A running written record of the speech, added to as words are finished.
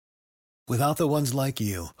Without the ones like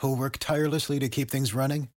you, who work tirelessly to keep things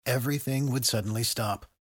running, everything would suddenly stop.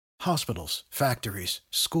 Hospitals, factories,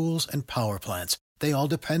 schools, and power plants, they all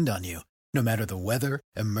depend on you. No matter the weather,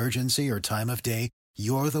 emergency, or time of day,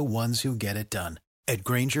 you're the ones who get it done. At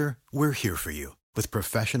Grainger, we're here for you with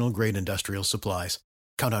professional-grade industrial supplies.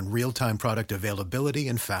 Count on real-time product availability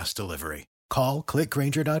and fast delivery. Call, click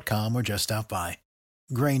Grainger.com, or just stop by.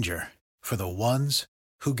 Grainger, for the ones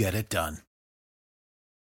who get it done.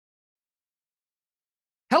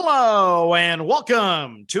 Hello and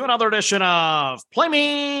welcome to another edition of Play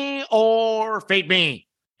Me or Fade Me.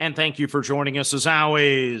 And thank you for joining us as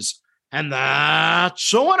always. And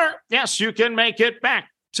that's a winner. Yes, you can make it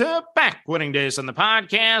back-to-back winning days on the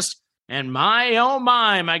podcast. And my, oh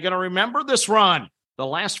my, am I going to remember this run? The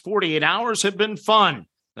last 48 hours have been fun.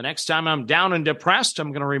 The next time I'm down and depressed,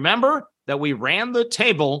 I'm going to remember that we ran the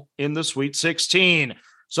table in the Sweet 16.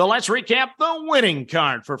 So let's recap the winning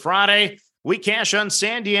card for Friday. We cash on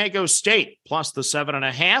San Diego State plus the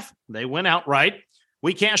 7.5. They win outright.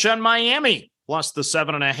 We cash on Miami plus the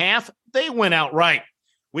 7.5. They win outright.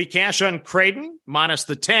 We cash on Creighton minus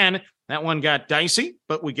the 10. That one got dicey,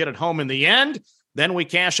 but we get it home in the end. Then we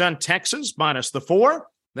cash on Texas minus the 4.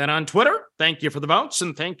 Then on Twitter, thank you for the votes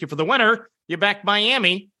and thank you for the winner. You back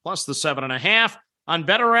Miami plus the 7.5. On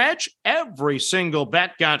Better Edge, every single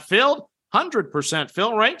bet got filled. 100%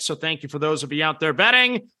 fill rate. So thank you for those of you out there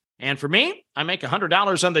betting. And for me, I make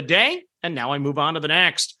 $100 on the day, and now I move on to the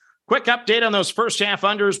next. Quick update on those first half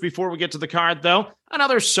unders before we get to the card, though.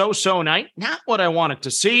 Another so-so night, not what I wanted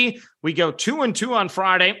to see. We go 2-2 on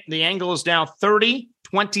Friday. The angle is now 30,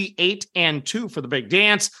 28, and 2 for the big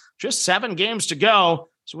dance. Just 7 games to go,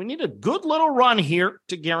 so we need a good little run here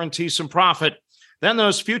to guarantee some profit. Then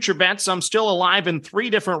those future bets, I'm still alive in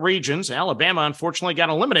 3 different regions. Alabama, unfortunately,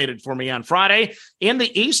 got eliminated for me on Friday. In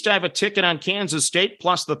the East, I have a ticket on Kansas State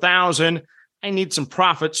plus the 1,000. I need some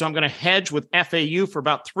profit, so I'm going to hedge with FAU for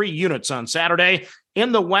about 3 units on Saturday.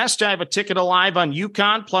 In the West, I have a ticket alive on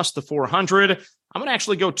UConn plus the 400. I'm going to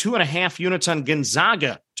actually go 2.5 units on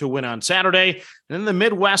Gonzaga to win on Saturday. And in the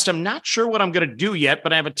Midwest, I'm not sure what I'm going to do yet,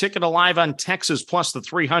 but I have a ticket alive on Texas plus the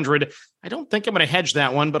 300. I don't think I'm going to hedge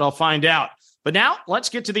that one, but I'll find out. But now let's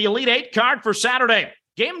get to the Elite Eight card for Saturday.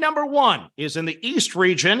 Game number 1 is in the East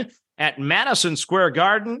region at Madison Square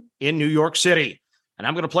Garden in New York City. And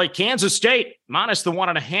I'm going to play Kansas State minus the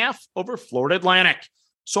 1.5 over Florida Atlantic.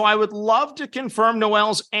 So I would love to confirm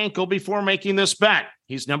Noel's ankle before making this bet.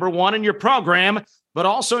 He's number 1 in your program, but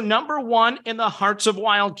also number 1 in the hearts of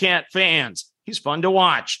Wildcat fans. He's fun to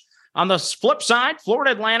watch. On the flip side,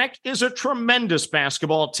 Florida Atlantic is a tremendous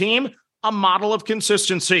basketball team, a model of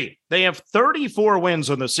consistency. They have 34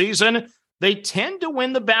 wins on the season. They tend to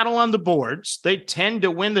win the battle on the boards. They tend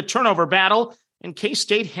to win the turnover battle, and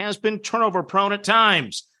K-State has been turnover prone at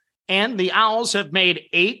times. And the Owls have made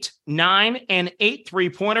 8, 9, and 8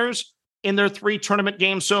 3-pointers in their 3 tournament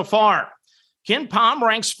games so far. KenPom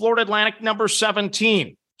ranks Florida Atlantic number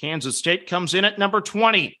 17. Kansas State comes in at number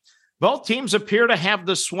 20. Both teams appear to have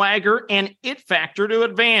the swagger and it factor to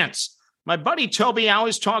advance. My buddy Toby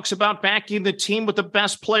always talks about backing the team with the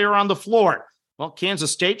best player on the floor. Well,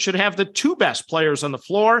 Kansas State should have the 2 best players on the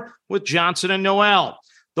floor with Johnson and Noel.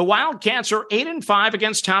 The Wildcats are 8-5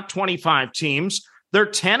 against top 25 teams. They're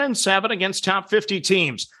 10-7 against top 50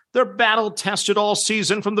 teams. They're battle-tested all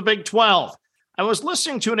season from the Big 12. I was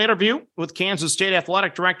listening to an interview with Kansas State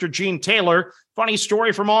Athletic Director Gene Taylor. Funny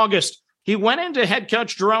story from August. He went into head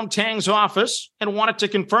coach Jerome Tang's office and wanted to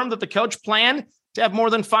confirm that the coach planned to have more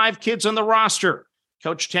than 5 kids on the roster.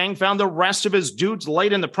 Coach Tang found the rest of his dudes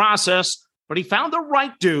late in the process, but he found the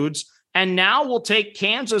right dudes, and now will take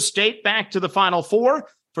Kansas State back to the Final Four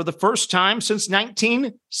for the first time since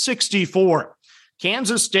 1964.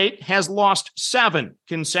 Kansas State has lost 7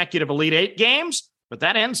 consecutive Elite Eight games, but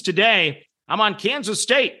that ends today. I'm on Kansas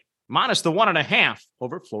State minus the 1.5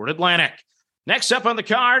 over Florida Atlantic. Next up on the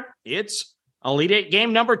card, it's Elite Eight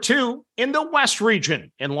game number 2 in the West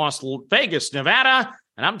region in Las Vegas, Nevada.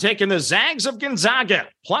 And I'm taking the Zags of Gonzaga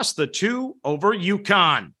plus the 2 over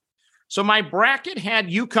UConn. So my bracket had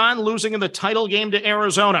UConn losing in the title game to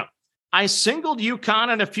Arizona. I singled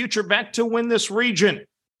UConn in a future bet to win this region.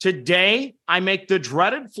 Today, I make the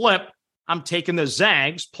dreaded flip. I'm taking the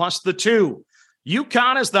Zags plus the 2.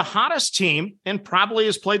 UConn is the hottest team and probably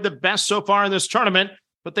has played the best so far in this tournament,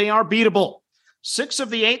 but they are beatable. 6 of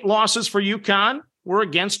the 8 losses for UConn were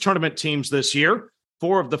against tournament teams this year.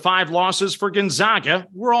 4 of the 5 losses for Gonzaga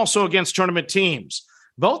were also against tournament teams.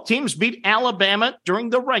 Both teams beat Alabama during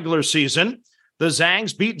the regular season. The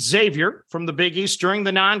Zags beat Xavier from the Big East during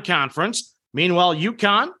the non-conference. Meanwhile,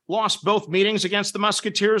 UConn lost both meetings against the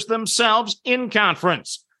Musketeers themselves in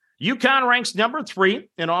conference. UConn ranks number 3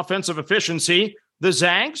 in offensive efficiency. The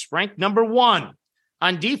Zags rank number 1.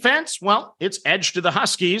 On defense, well, it's edge to the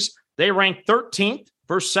Huskies. They rank 13th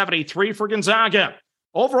versus 73 for Gonzaga.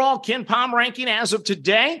 Overall KenPom ranking as of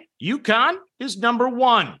today, UConn is number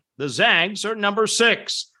 1. The Zags are number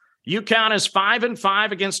 6. UConn is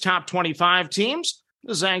 5-5 against top 25 teams.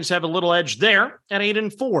 The Zags have a little edge there at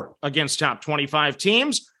 8-4 against top 25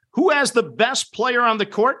 teams. Who has the best player on the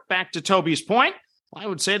court? Back to Toby's point, I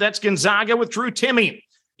would say that's Gonzaga with Drew Timme.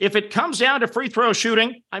 If it comes down to free throw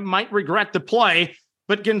shooting, I might regret the play,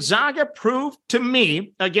 but Gonzaga proved to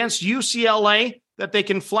me against UCLA that they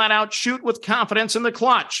can flat out shoot with confidence in the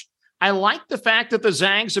clutch. I like the fact that the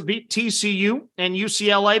Zags have beat TCU and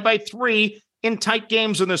UCLA by 3 in tight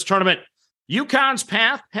games in this tournament. UConn's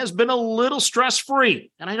path has been a little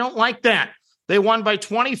stress-free, and I don't like that. They won by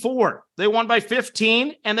 24, they won by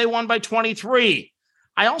 15, and they won by 23.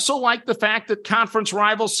 I also like the fact that conference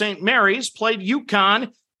rival St. Mary's played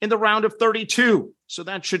UConn in the round of 32, so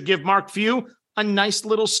that should give Mark Few a nice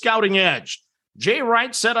little scouting edge. Jay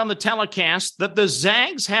Wright said on the telecast that the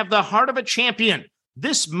Zags have the heart of a champion.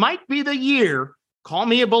 This might be the year. Call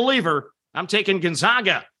me a believer. I'm taking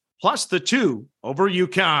Gonzaga plus the 2 over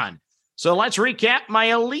UConn. So let's recap my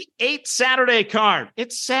Elite 8 Saturday card.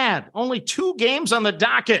 It's sad. Only 2 games on the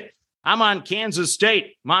docket. I'm on Kansas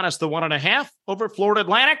State minus the 1.5 over Florida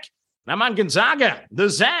Atlantic. And I'm on Gonzaga, the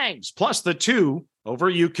Zags, plus the 2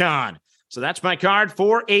 over UConn. So that's my card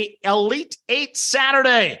for a Elite 8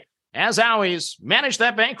 Saturday. As always, manage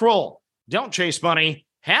that bankroll. Don't chase money.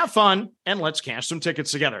 Have fun, and let's cash some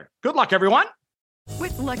tickets together. Good luck, everyone.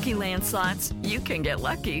 With Lucky Land Slots, you can get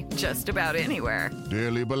lucky just about anywhere.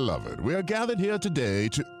 Dearly beloved, we are gathered here today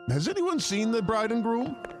to... Has anyone seen the bride and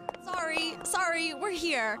groom? Sorry, we're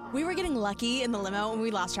here. We were getting lucky in the limo, and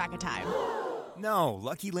we lost track of time. No,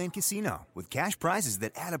 Lucky Land Casino, with cash prizes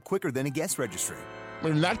that add up quicker than a guest registry.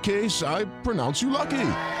 In that case, I pronounce you lucky.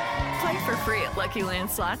 Play for free at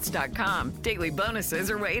LuckyLandSlots.com. Daily bonuses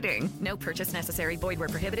are waiting. No purchase necessary. Void where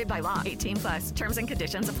prohibited by law. 18+. Terms and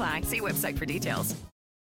conditions apply. See website for details.